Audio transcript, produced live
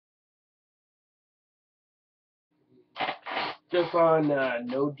just on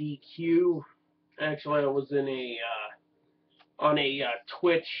No DQ. Actually, I was in a on a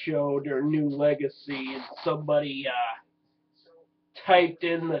Twitch show during New Legacy, and somebody typed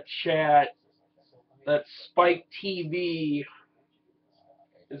in the chat that Spike TV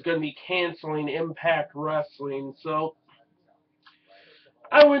is going to be canceling Impact Wrestling. So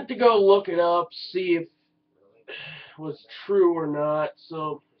I went to go look it up, see if it was true or not.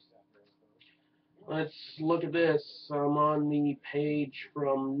 So let's look at this. I'm on the page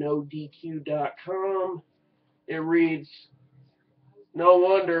from NoDQ.com. It reads, no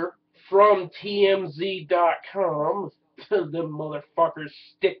wonder, from TMZ.com. The motherfuckers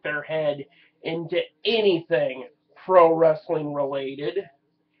stick their head into anything pro wrestling related.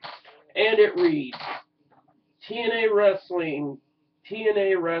 And it reads, TNA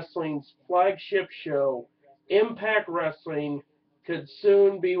Wrestling's flagship show, Impact Wrestling, could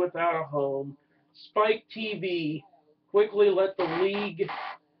soon be without a home. Spike TV quickly let the league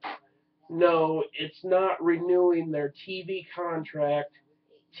know it's not renewing their TV contract.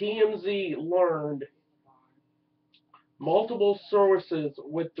 TMZ learned multiple sources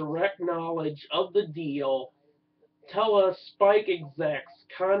with direct knowledge of the deal tell us Spike execs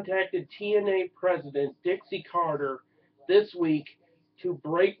contacted TNA president Dixie Carter this week to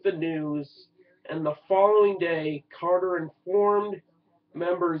break the news, and the following day, Carter informed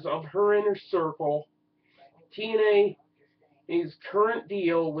members of her inner circle TNA's current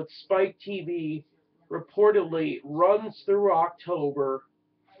deal with Spike TV reportedly runs through October.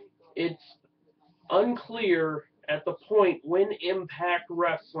 It's unclear at the point when Impact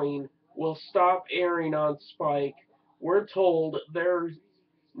Wrestling will stop airing on Spike. We're told there's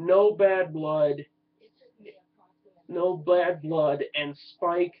no bad blood, and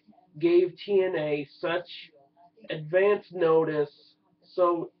Spike gave TNA such advance notice,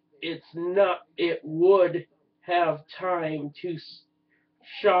 so it would have time to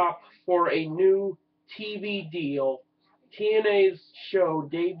shop for a new TV deal. TNA's show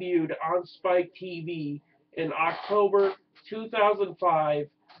debuted on Spike TV in October 2005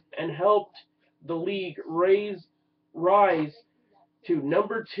 and helped the league rise to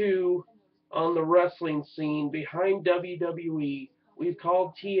number 2 on the wrestling scene behind WWE. We've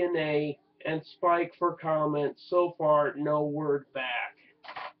called TNA and Spike for comment. So far, no word back.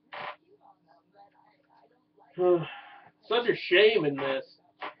 Such a shame in this.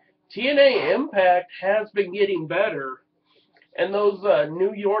 TNA Impact has been getting better, and those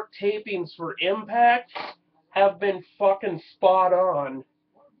New York tapings for Impact have been fucking spot on.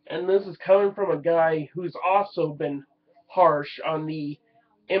 And this is coming from a guy who's also been harsh on the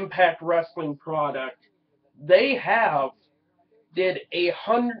Impact Wrestling product. They did a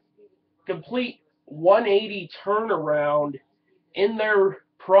complete 180 turnaround in their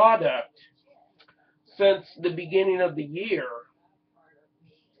product since the beginning of the year.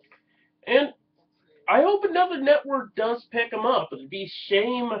 And I hope another network does pick them up. It'd be a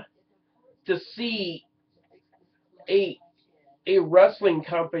shame to see a wrestling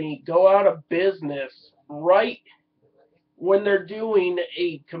company go out of business right when they're doing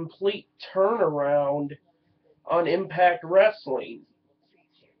a complete turnaround on Impact Wrestling.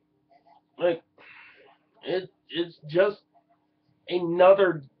 Like, it's just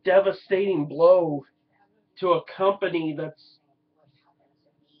another devastating blow to a company that's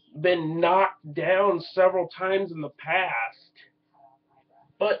been knocked down several times in the past.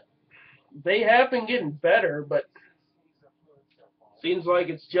 But they have been getting better, but seems like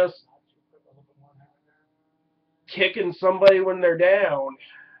it's just kicking somebody when they're down.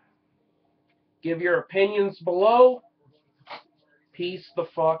 Give your opinions below. Peace the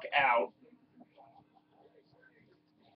fuck out.